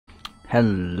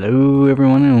Hello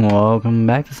everyone and welcome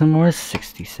back to some more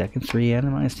 60 seconds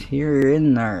Reatomized here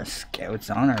in our Scouts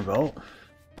Honor Vault.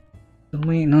 Still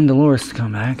waiting on Dolores to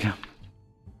come back.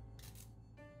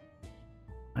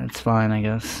 That's fine, I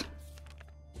guess.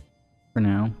 For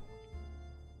now.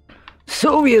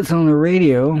 Soviets on the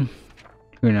radio.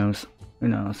 Who knows? Who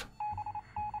knows?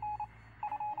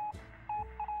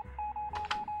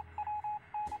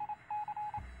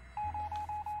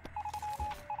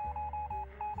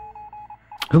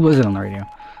 Who was it on the radio? It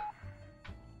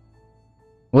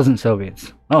wasn't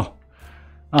Soviets. Oh.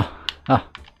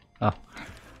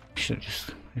 Should have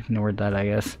just ignored that, I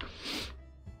guess.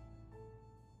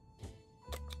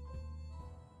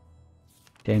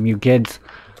 Damn you kids.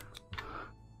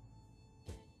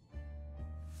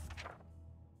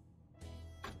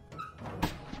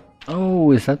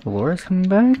 Oh, is that Dolores coming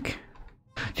back?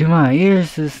 To my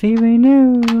ears to see me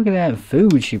new. Look at that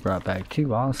food she brought back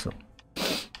too. Awesome.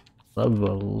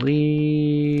 Lovely.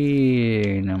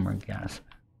 No more gas.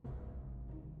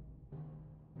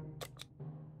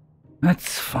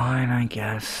 That's fine, I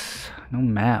guess. No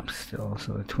maps still,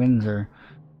 so the twins are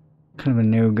kind of a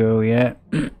no-go yet.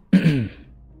 Why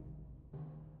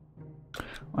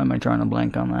am I drawing a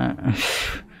blank on that?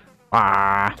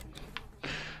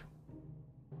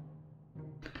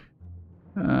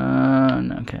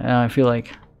 Okay, I feel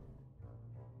like...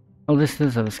 Oh, this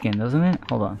does have a skin, doesn't it?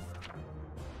 Hold on.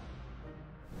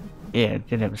 Yeah, it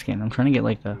did have a skin. I'm trying to get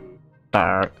like the...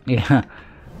 Yeah,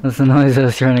 that's the noise I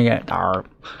was trying to get.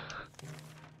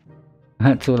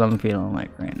 That's what I'm feeling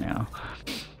like right now.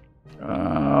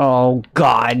 Oh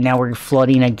god, now we're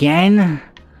flooding again?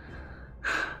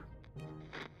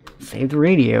 Save the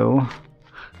radio.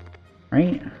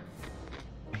 Right?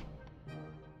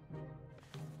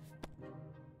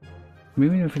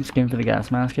 Maybe if it's skin for the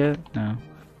gas mask yet? No.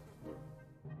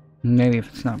 Maybe if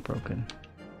it's not broken.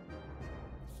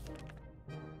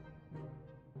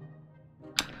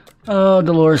 Oh,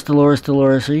 Dolores,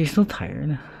 are you still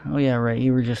tired? Oh yeah, right,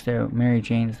 you were just out. Mary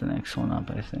Jane's the next one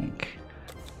up, I think.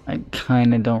 I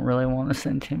kinda don't really want to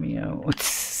send Timmy out.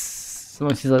 As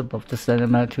much as I'd love to send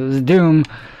him out to his doom.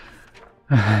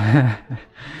 That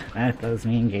does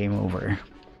mean game over.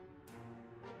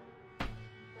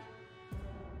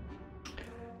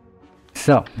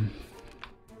 So,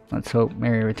 let's hope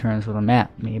Mary returns with a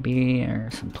map, maybe,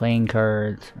 or some playing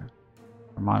cards, or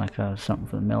harmonica, something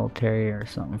for the military, or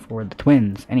something for the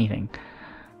twins, anything.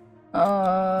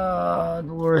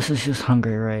 Dolores is just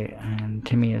hungry, right? And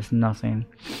Timmy is nothing.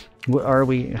 What are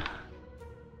we?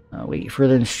 Wait,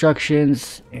 further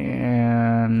instructions,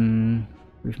 and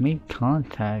we've made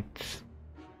contacts.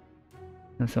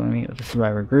 And so we meet with the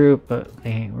survivor group, but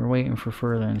we're waiting for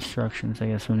further instructions, I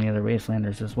guess, from the other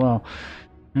wastelanders as well.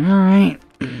 Alright.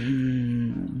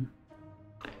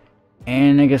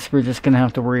 And I guess we're just gonna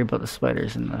have to worry about the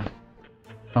spiders in the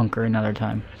bunker another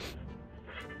time.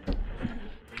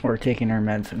 Or taking our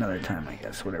meds another time, I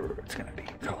guess, whatever it's gonna be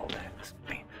called.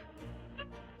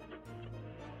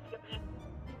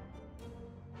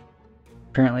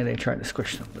 Apparently they tried to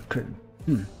squish them, but couldn't.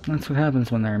 That's what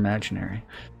happens when they're imaginary.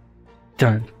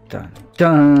 Dun dun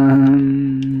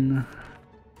dun!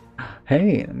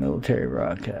 Hey, the military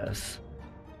broadcast.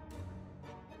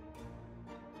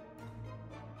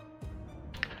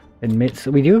 Admits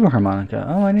we do have a harmonica.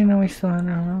 Oh, I didn't know we still had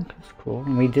a harmonica. That's cool.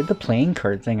 And we did the playing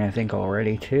card thing, I think,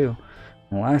 already too,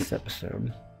 in the last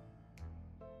episode.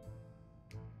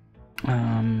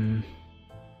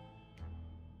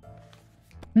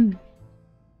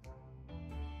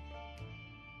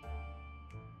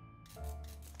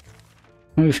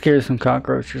 We scared some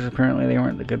cockroaches. Apparently, they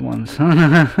weren't the good ones.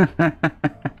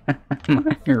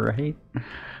 You're right.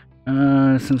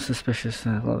 Some suspicious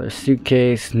leather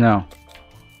suitcase. No.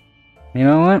 You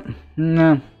know what?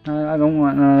 No, I don't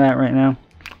want none of that right now.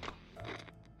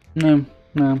 No.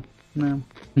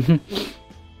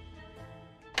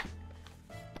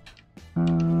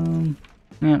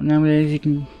 Yeah, nowadays you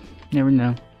can never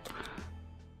know.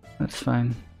 That's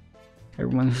fine.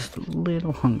 Everyone's just a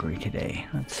little hungry today.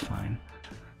 That's fine.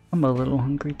 I'm a little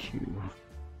hungry too.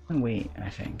 And wait, I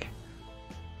think.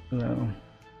 Hello.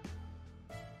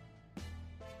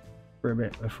 For a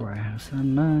bit before I have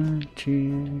some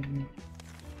munchies.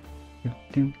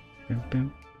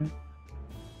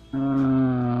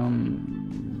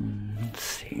 Let's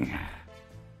see.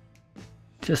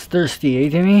 Just thirsty, eh,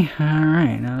 Timmy?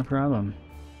 Alright, not a problem.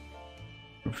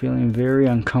 We're feeling very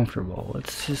uncomfortable.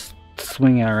 Let's just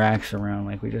swing our axe around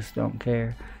like we just don't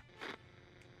care.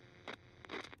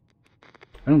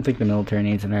 I don't think the military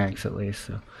needs an axe, at least,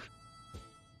 so.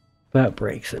 That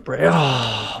breaks it.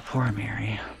 Oh, poor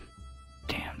Mary.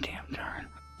 Damn, darn.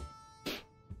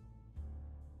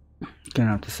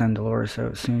 Gonna have to send Dolores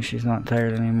out soon. She's not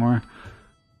tired anymore.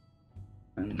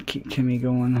 And keep Timmy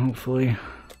going, hopefully.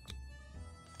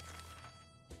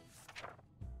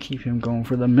 Keep him going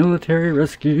for the military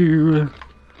rescue.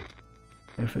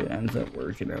 If it ends up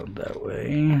working out that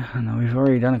way. I know we've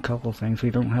already done a couple things. We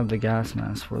don't have the gas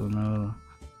mask for them though.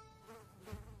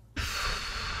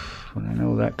 But I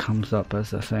know that comes up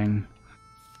as a thing.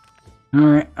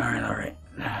 Alright.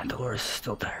 Dolores is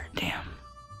still tired, damn.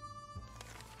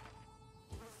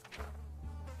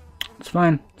 It's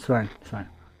fine.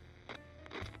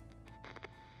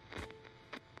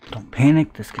 Don't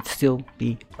panic, this could still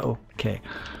be okay.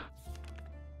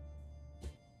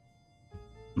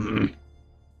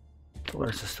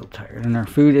 Dolores is still tired, and our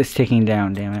food is ticking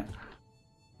down, damn it.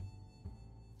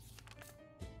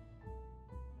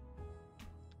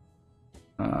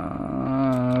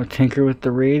 Tinker with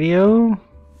the radio?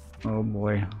 Oh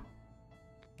boy.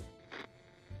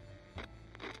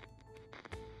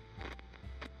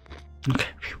 Okay.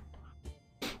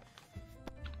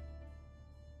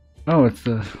 Oh, it's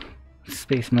the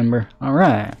space member.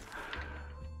 Alright.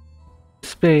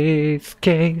 Space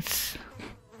case.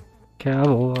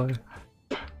 Cowboy.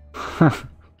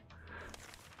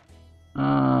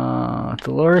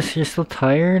 Dolores, you're still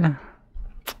tired?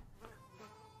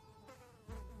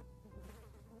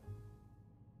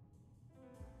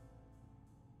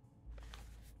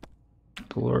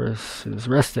 Dolores is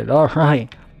rested.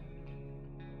 Alright.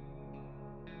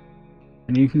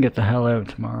 And you can get the hell out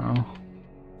tomorrow.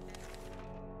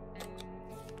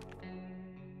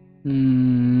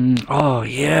 Oh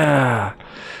yeah.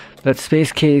 That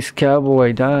space case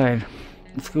cowboy died.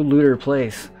 Let's go loot her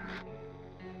place.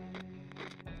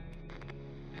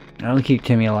 That'll keep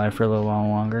Timmy alive for a little while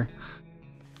longer.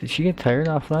 Did she get tired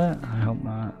off that? I hope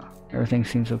not. Everything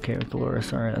seems okay with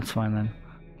Dolores. Alright, that's fine then.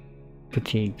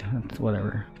 Fatigued. That's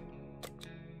whatever.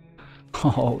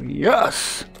 Oh,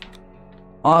 yes!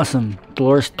 Awesome.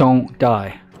 Dolores, don't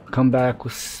die. Come back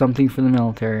with something for the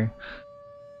military.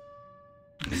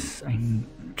 I'm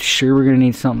sure we're gonna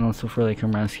need something else before they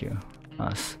come rescue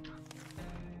us.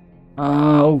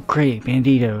 Oh, great.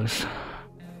 Banditos.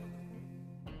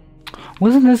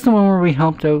 Wasn't this the one where we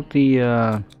helped out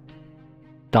the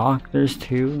doctors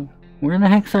too? Where in the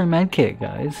heck's our medkit,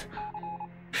 guys?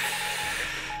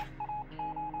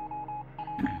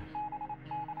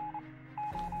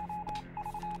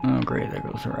 Oh great, there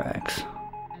goes the Rex.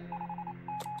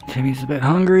 Timmy's a bit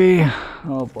hungry.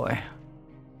 Oh boy.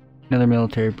 Another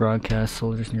military broadcast.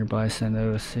 Soldiers nearby send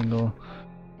out a single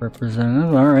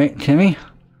representative. Alright, Timmy.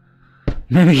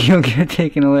 Maybe you'll get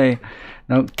taken away.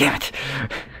 No, damn it.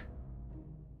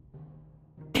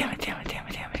 Damn it.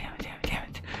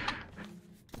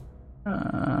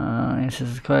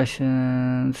 Answers the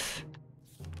questions.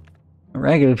 A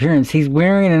regular appearance. He's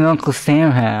wearing an Uncle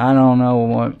Sam hat. I don't know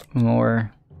what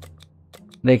more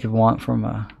they could want from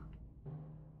a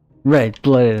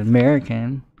red-blooded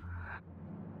American.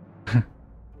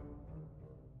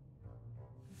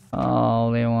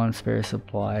 Oh, they want spare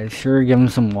supplies. Sure, give them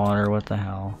some water. What the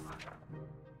hell?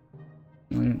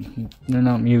 They're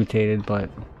not mutated, but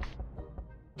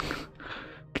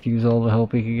could use all the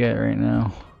help we could get right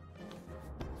now.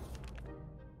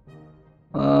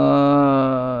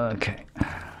 Okay.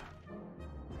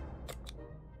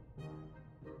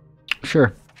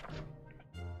 Sure.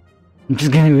 I'm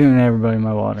just gonna be giving everybody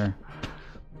my water.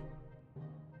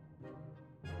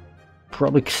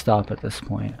 Probably stop at this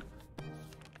point.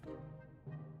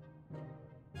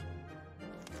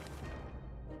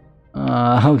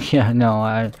 Oh yeah,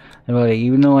 no,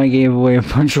 even though I gave away a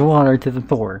bunch of water to the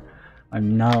poor,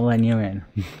 I'm not letting you in.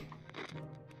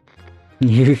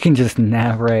 You can just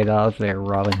nap right off there,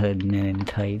 Robin Hood men in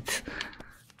tights.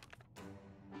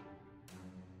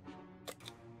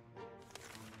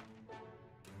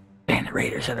 And the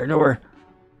raiders at our door.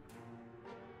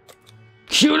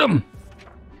 Shoot them!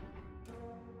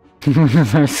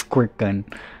 Our squirt gun.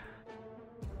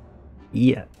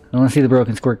 Yeah, I want to see the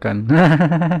broken squirt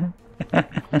gun.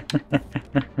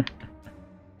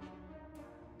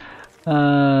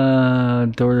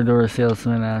 Door-to-door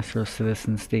salesman, Astro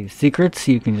citizen state secrets.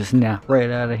 You can just nap right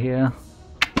out of here.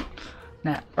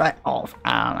 Nap right off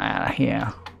out of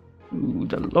here. Ooh,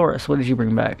 Dolores, what did you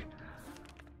bring back?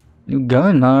 New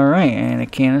gun, alright, and a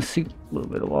can of soup, a little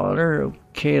bit of water.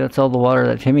 Okay, that's all the water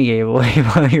that Timmy gave away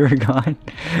while you were gone.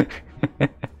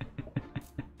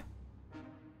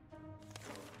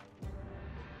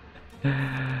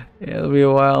 It'll be a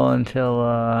while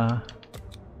until,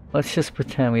 let's just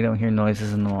pretend we don't hear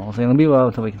noises in the walls. It'll be a while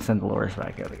until we can send Dolores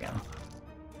back out again.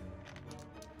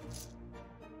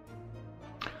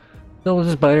 So we'll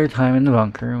just bide our time in the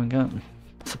bunker. We got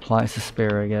supplies supplies to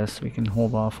spare, I guess. We can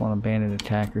hold off on a bandit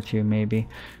attack or two, maybe.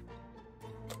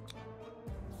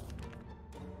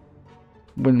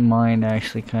 Wouldn't mind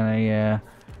actually, kind of, yeah.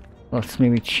 Let's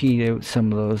maybe cheat out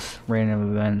some of those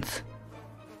random events.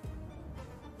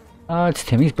 Oh, it's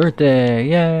Timmy's birthday!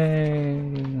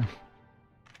 Yay! Where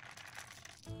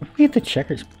did we get the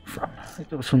checkers from? I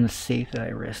think it was from the safe that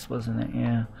I risked, wasn't it?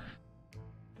 Yeah.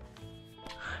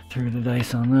 Threw the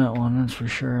dice on that one, that's for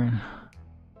sure.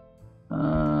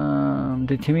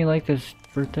 Did Timmy like this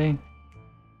birthday?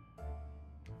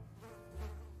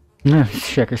 No,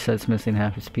 checker set's missing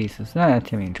half its pieces. Nah,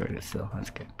 Timmy enjoyed it still. That's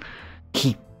good.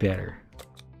 Keep better.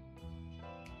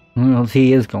 Well,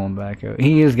 he is going back out.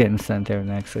 He is getting sent out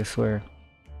next, I swear.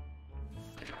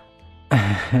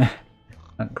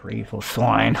 Ungrateful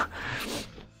swine.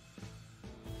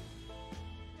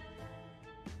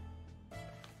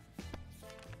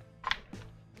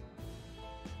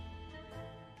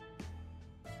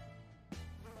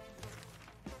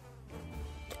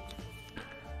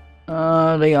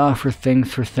 They offer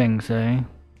things for things, eh?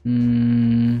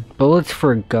 Bullets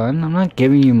for a gun? I'm not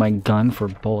giving you my gun for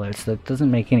bullets. That doesn't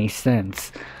make any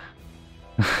sense.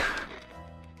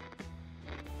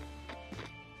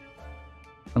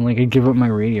 I'm like, I give up my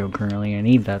radio currently. I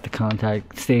need that to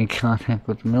stay in contact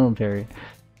with the military.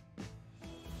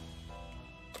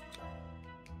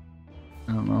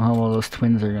 I don't know how well those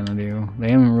twins are gonna do.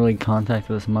 They haven't really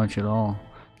contacted us much at all.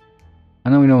 I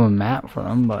know we know a map for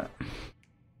them, but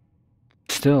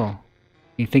still,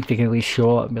 you think they can at least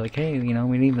show up and be like, hey, you know,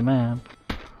 we need the map.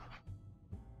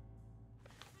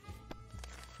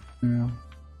 Yeah.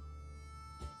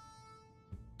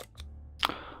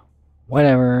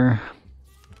 Whatever.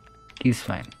 He's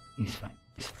fine. He's fine.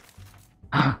 He's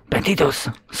fine.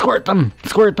 Banditos! Squirt them!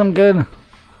 Squirt them good!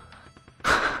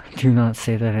 Do not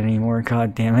say that anymore,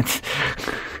 god damn it.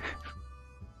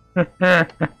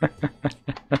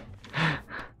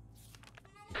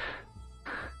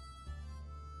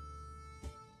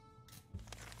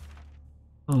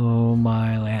 Oh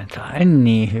my Lanta.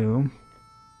 Anywho.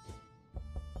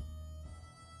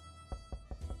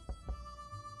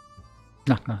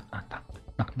 Knock, knock, knock, knock,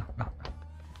 knock, knock, knock.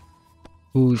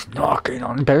 Who's knocking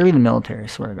on? Better be the military, I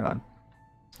swear to God.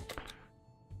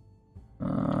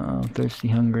 Thirsty,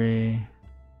 hungry.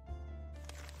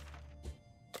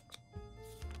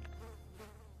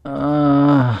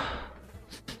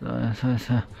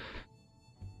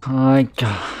 My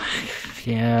God.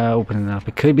 Yeah, open it up.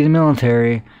 It could be the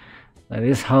military. That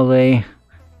is how they...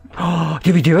 Oh,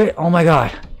 did we do it? Oh my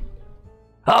God.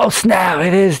 Oh snap,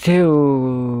 it is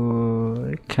too.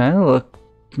 It kind of looked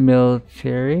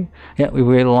military. Yeah, we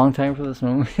waited a long time for this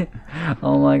moment.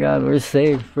 Oh my God, we're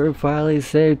safe. We're finally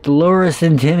safe. Dolores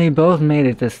and Timmy both made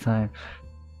it this time.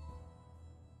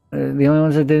 The only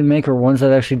ones that didn't make were ones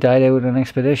that actually died out in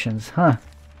expeditions. Huh.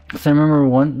 Because I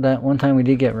remember that one time we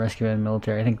did get rescued in the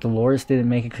military. I think Dolores didn't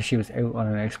make it because she was out on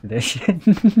an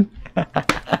expedition.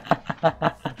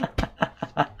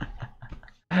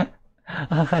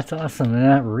 Oh, that's awesome. And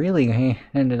that really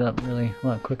ended up really a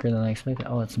lot quicker than I expected.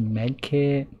 Oh, it's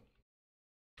medkit,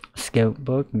 scout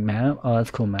book, map. Oh, that's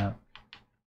a cool map.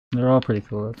 They're all pretty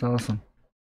cool. That's awesome.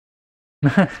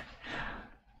 That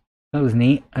was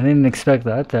neat. I didn't expect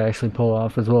that to actually pull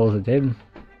off as well as it did.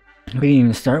 We didn't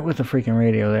even start with the freaking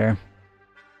radio there.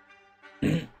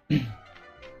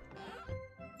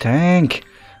 Tank!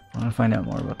 I want to find out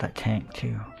more about that tank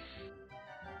too.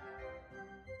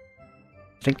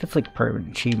 I think that's like part of an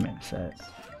achievement set.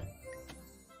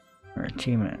 Or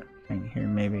achievement thing here,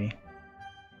 maybe.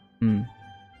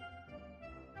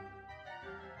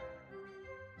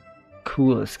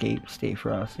 Cool escape, stay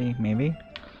frosty, maybe?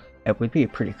 That would be a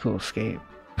pretty cool escape.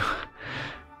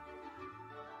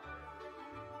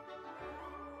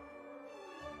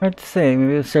 Hard to say,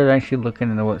 maybe we'll start actually looking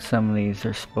into what some of these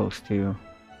are supposed to...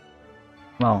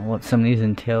 Well, what some of these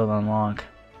entail to unlock.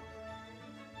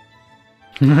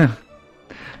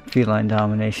 Feline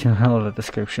domination, I love the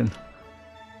description.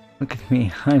 Look at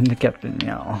me, I'm the captain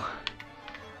now.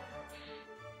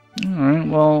 Alright,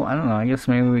 well, I don't know, I guess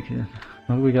maybe we could...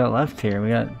 What do we got left here? We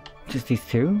got just these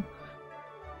two?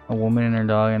 A woman and her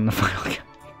dog and the final guy.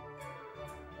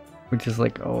 Which is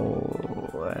like, oh,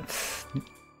 that's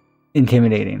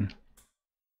intimidating.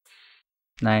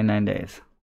 99 days.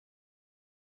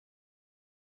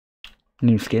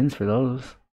 New skins for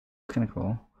those. Kinda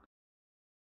cool.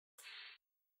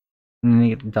 And then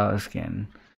you get the dog skin.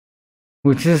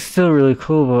 Which is still really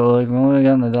cool, but like we only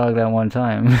got the dog that one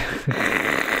time.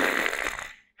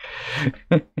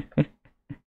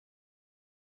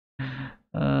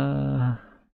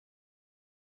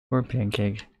 Poor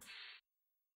pancake.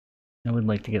 I would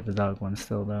like to get the dog one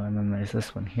still though, and then there's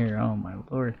this one here. Oh my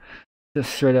lord.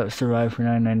 Just straight up survive for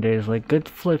 99 days. Like, good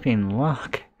flipping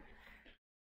luck.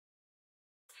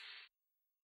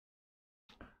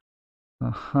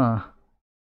 Uh-huh.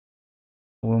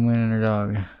 A woman and her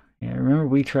dog. Yeah, remember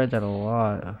we tried that a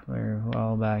lot a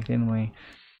while back, didn't we?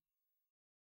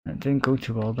 It didn't go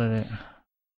too well, did it?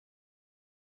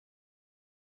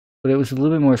 But it was a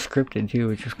little bit more scripted too,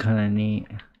 which was kind of neat.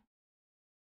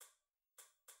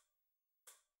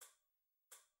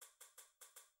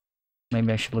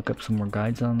 Maybe I should look up some more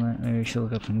guides on that. Maybe I should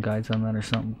look up some guides on that or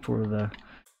something for the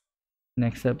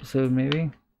next episode,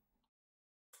 maybe.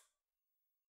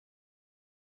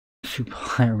 Soup.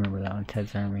 I remember that one,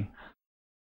 Ted's Army.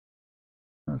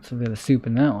 Let's get a soup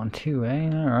in that one too, eh?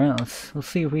 Alright, let's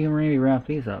see if we can maybe wrap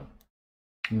these up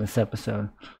in this episode.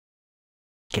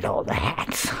 Get all the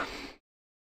hats.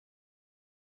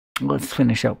 Let's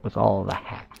finish up with all the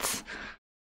hats.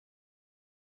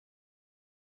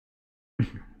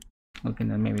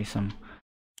 Looking at maybe some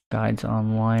guides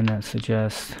online that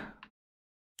suggest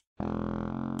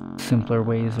simpler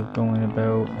ways of going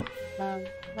about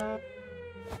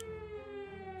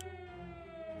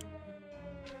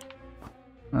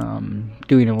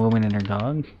doing a woman and her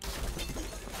dog.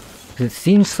 It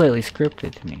seems slightly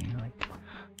scripted to me, like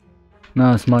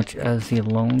not as much as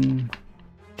the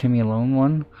Timmy Alone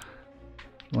one,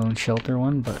 Lone Shelter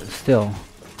one, but still.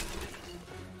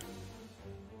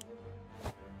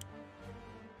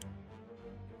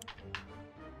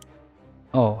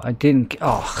 Oh, I didn't.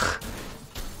 Oh,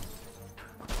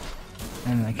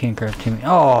 and I can't grab Timmy.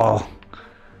 Oh,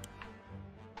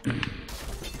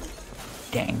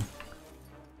 dang.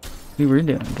 We were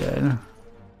doing good.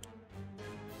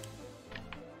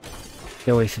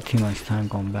 I wasted too much time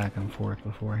going back and forth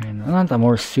beforehand. I want the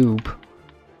more soup.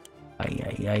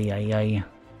 Ay.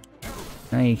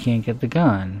 Now you can't get the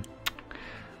gun.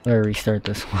 Better restart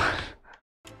this one.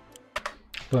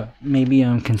 But maybe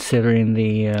I'm considering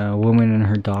the woman and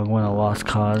her dog one a lost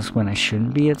cause when I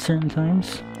shouldn't be at certain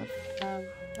times.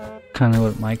 Kind of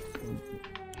what my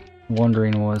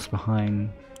wondering was behind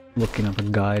looking up a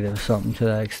guide or something to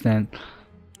that extent.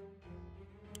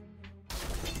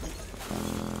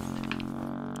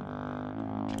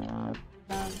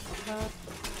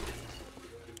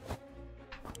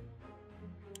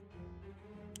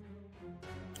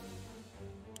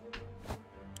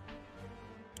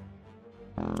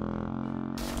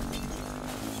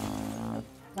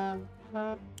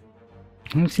 I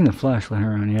haven't seen the flashlight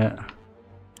around yet.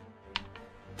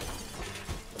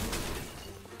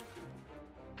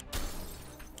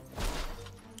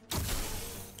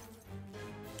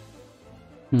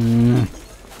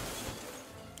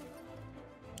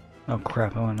 Oh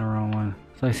crap, I went the wrong one.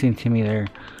 So I seen Timmy there.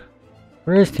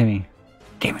 Where is Timmy?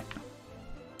 Damn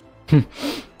it.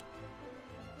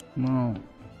 Well,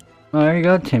 oh, there you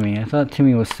go, Timmy. I thought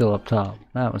Timmy was still up top.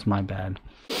 That was my bad.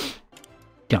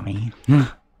 Dummy.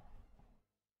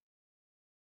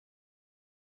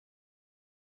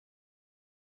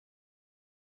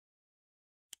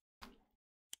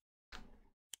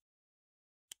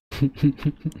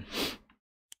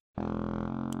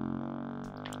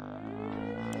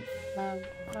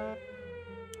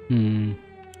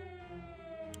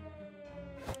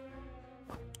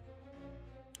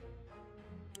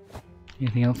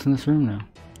 Anything else in this room now?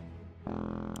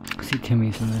 I see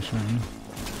Timmy's in this room.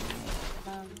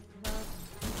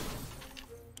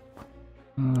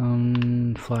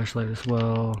 Flashlight as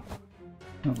well.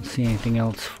 Don't see anything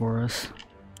else for us.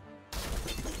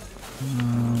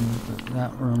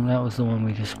 That room, that was the one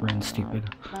we just ran stupid.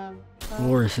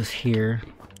 Loris is here.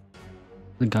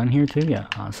 The gun here too? Yeah,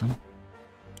 awesome.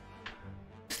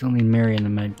 Still need Mary in the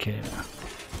med kit.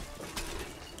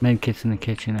 Med kit's in the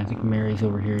kitchen. I think Mary's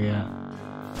over here yet.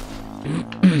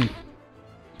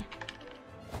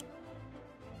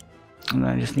 And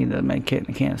I just need the med kit and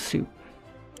a can of soup.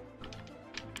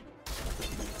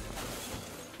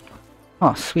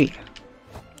 Oh, sweet.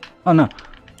 Oh no.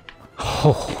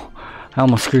 Oh, I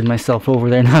almost screwed myself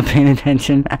over there not paying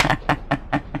attention.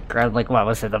 Grabbed like, what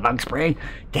was it, the bug spray?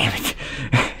 Damn it.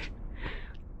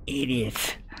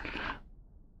 Idiot.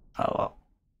 Oh well.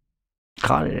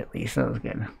 Caught it at least, that was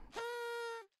good.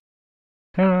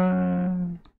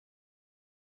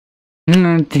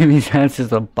 Timmy's house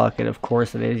is a bucket, of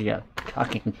course it is, you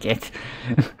fucking git.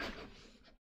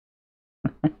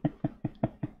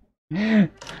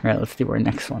 Alright, let's do our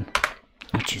next one,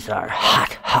 which is our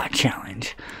hot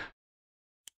challenge.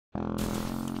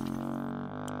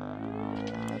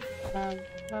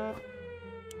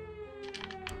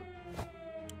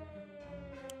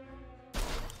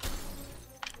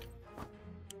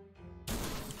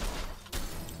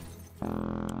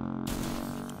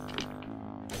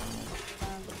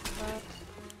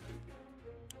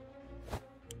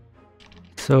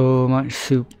 So much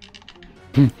soup.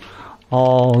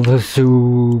 All the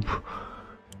soup.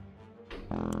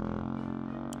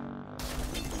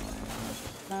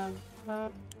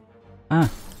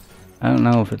 Ah, I don't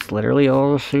know if it's literally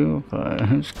all the soup, but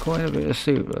it's quite a bit of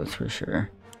soup, that's for sure.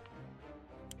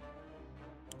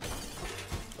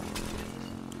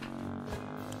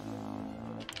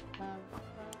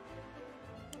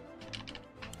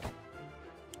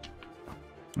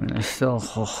 And there's still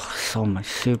so much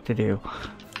soup to do.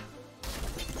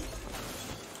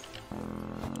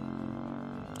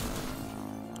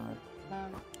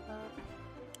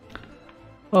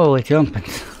 Holy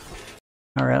jumpins.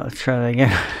 Alright, let's try that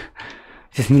again.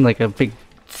 Just need like a big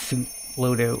soup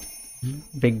loadout.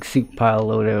 Big soup pile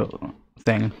loadout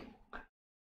thing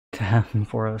to happen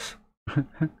for us.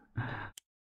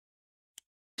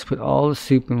 Just put all the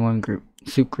soup in one group.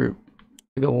 Soup group.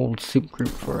 Big old soup group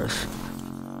for us.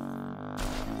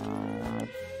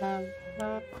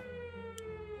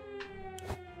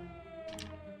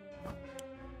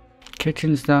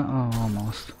 Kitchen's done. Oh,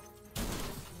 almost.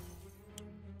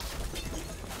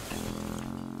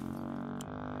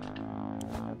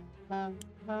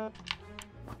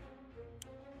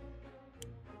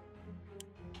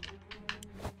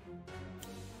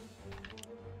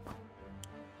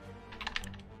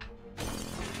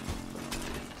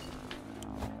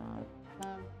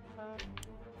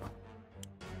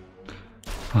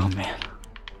 Oh man.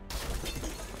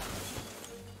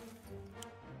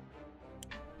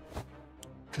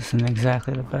 This isn't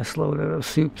exactly the best loadout of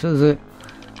soups, is it?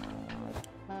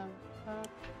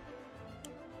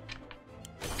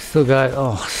 Still got,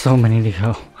 oh, so many to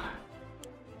go.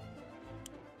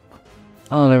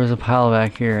 Oh, there was a pile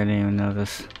back here, I didn't even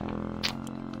notice.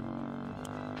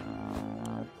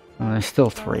 Oh, there's still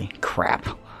 3. Crap.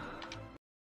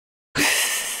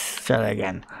 Try that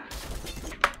again.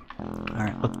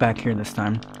 Alright, look back here this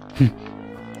time.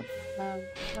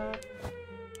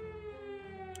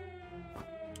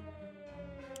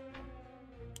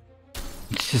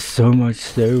 It's just so much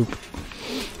soup.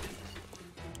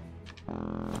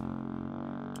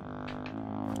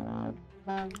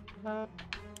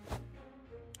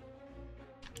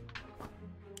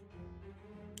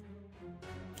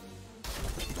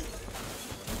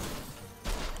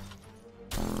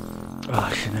 Oh,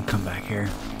 I shouldn't have come back here.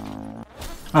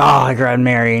 Oh, I grabbed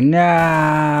Mary.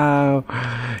 No!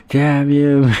 Damn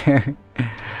you, Mary.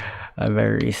 I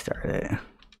better restart it.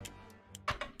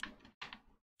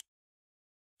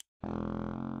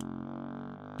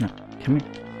 No, come here.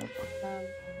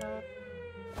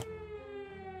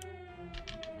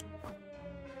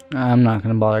 I'm not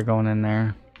gonna bother going in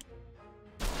there.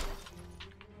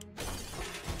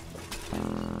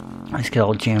 I just get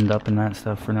all jammed up in that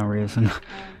stuff for no reason.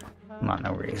 Not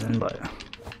no reason, but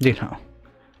you know.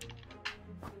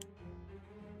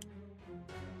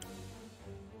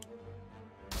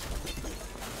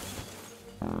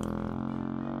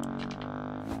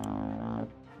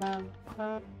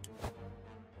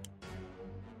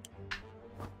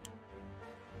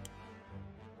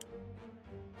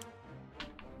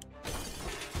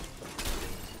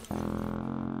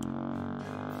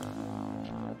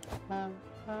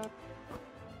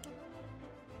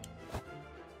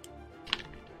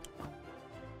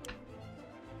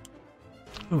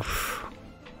 Oof.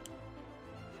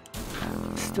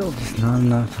 Still just not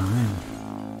enough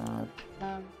time.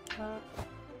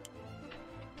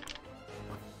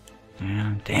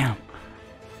 Yeah, damn.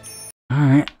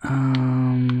 Alright,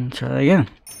 try that again.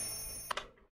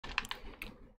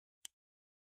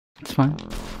 It's fine.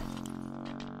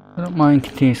 I don't mind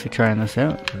continuously trying this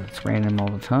out, because it's random all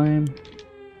the time.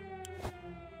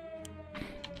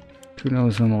 Who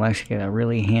knows when we'll actually get a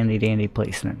really handy dandy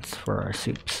placements for our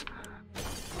soups.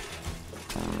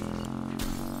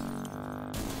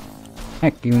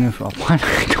 Heck, even if I'll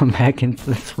come back into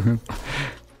this room.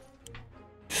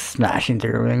 Smashing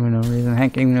through everything for no reason.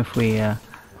 Heck, even if we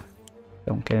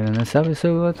don't get it in this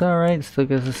episode, that's alright. Still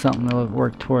gives us something to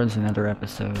work towards in other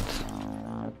episodes.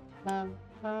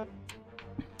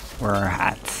 Where are our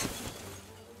hats?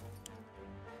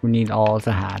 We need all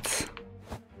the hats.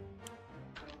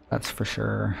 That's for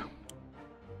sure.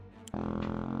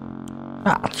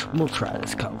 We'll try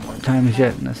this a couple more times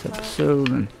yet in this episode,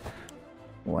 and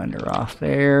we'll end her off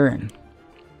there. And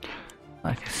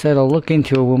like I said, I'll look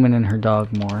into a woman and her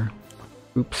dog more.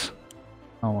 Oops.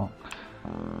 Oh well.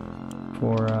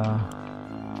 For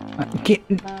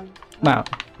wow.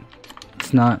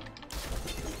 It's not.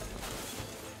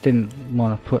 Didn't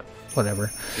want to put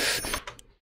whatever.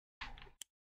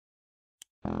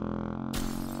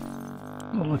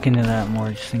 We'll look into that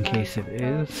more just in case it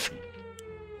is.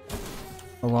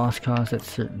 a lost cause at a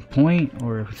certain point,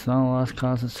 or if it's not a lost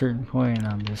cause at a certain point,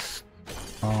 I'm just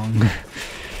wrong.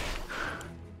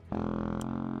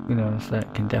 Who knows,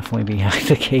 that can definitely be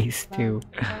the case too.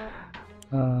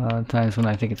 Times when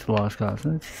I think it's a lost cause.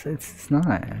 It's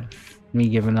not. It's me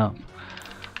giving up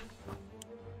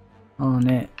on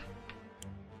it.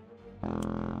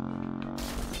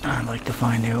 I'd like to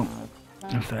find out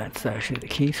if that's actually the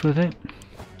case with it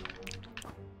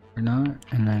or not,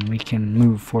 and then we can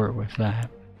move forward with that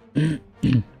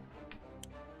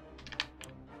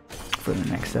for the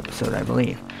next episode, I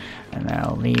believe. And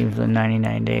I'll leave the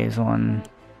 99 days one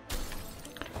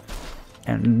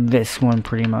and this one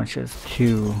pretty much as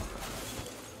 2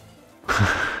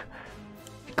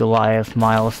 Goliath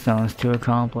milestones to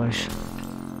accomplish.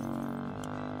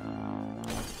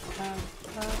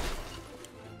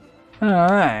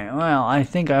 Alright, well, I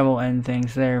think I will end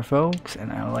things there, folks,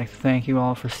 and I would like to thank you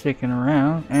all for sticking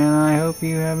around, and I hope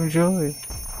you have enjoyed.